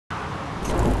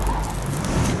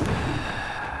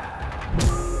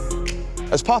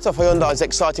As part of Hyundai's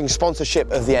exciting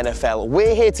sponsorship of the NFL,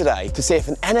 we're here today to see if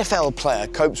an NFL player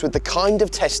copes with the kind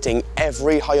of testing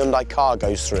every Hyundai car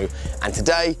goes through. And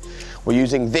today, we're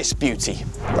using this beauty,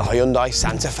 the Hyundai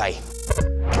Santa Fe.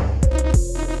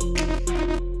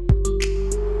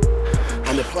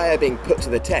 And the player being put to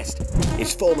the test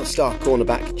is former star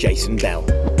cornerback Jason Bell.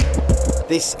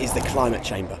 This is the climate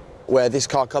chamber, where this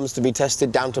car comes to be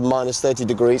tested down to minus 30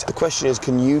 degrees. The question is,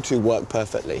 can you two work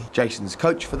perfectly? Jason's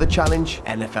coach for the challenge,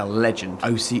 NFL legend,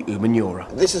 O.C. MIRA.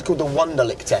 This is called the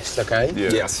Wonderlic test, okay? Yeah.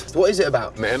 Yes. What is it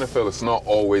about? In the NFL, it's not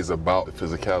always about the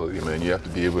physicality, man. You have to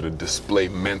be able to display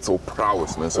mental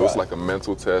prowess, man. So It's like a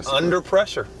mental test. Under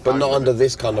pressure. But not under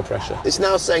this kind of pressure. It's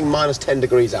now saying minus 10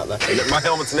 degrees out there. My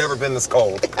helmet's never been this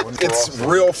cold. It's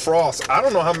real frost. I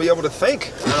don't know how I'm gonna be able to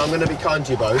think. And I'm going to be kind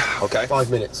to you both. Okay.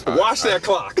 5 minutes. Watch that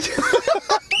clock.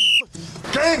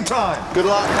 Game time! Good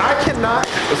luck. I cannot.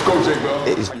 Let's go, J Bell.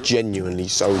 It is genuinely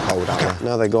so cold out there.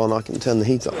 Now they're gone, I can turn the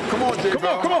heat up. Come on, J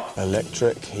Bell. Come on.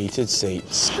 Electric heated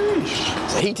seats. Sheesh.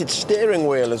 It's a heated steering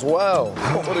wheel as well.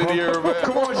 What in here, man?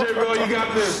 Come on, J Bell, you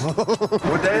got this.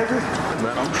 What day is it?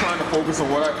 Man, I'm trying to focus on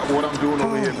what I'm doing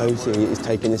over here. OC is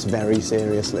taking this very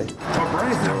seriously. My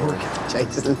brain's not working.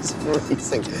 Jason's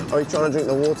freezing. Oh, he's trying to drink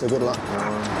the water. Good luck.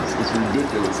 It's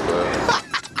ridiculous, man.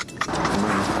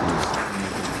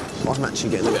 I'm actually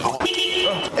getting a bit hot.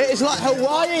 It's like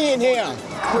Hawaii in here.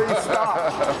 Please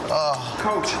stop.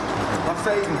 Coach, I'm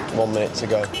fading. 1 minute to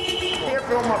go. Can't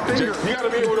feel my fingers. You gotta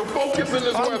be able to focus in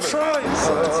this weather. I'm trying.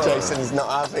 That's Jason's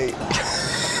not happy.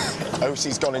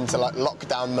 OC's gone into like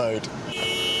lockdown mode.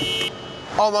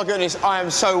 Oh my goodness, I am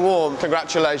so warm.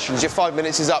 Congratulations, your 5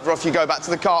 minutes is up. Off you go back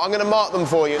to the car. I'm going to mark them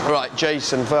for you. Right,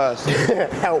 Jason first.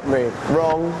 Help me.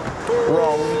 Wrong.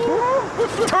 Wrong.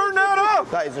 Turn that up!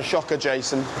 That is a shocker,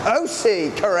 Jason.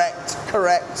 OC, correct,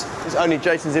 correct. It's only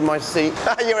Jason's in my seat.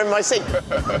 You're in my seat.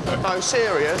 No,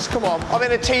 serious? Come on. I'm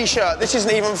in a t-shirt. This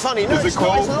isn't even funny. No, Is it it's not,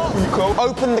 cold? it's not. Is it cold?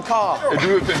 Open the car. Hey,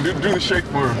 do the thing. Do the shake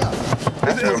for him.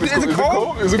 Is it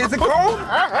cold? Is it cold? Is it cold?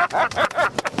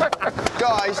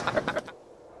 Guys.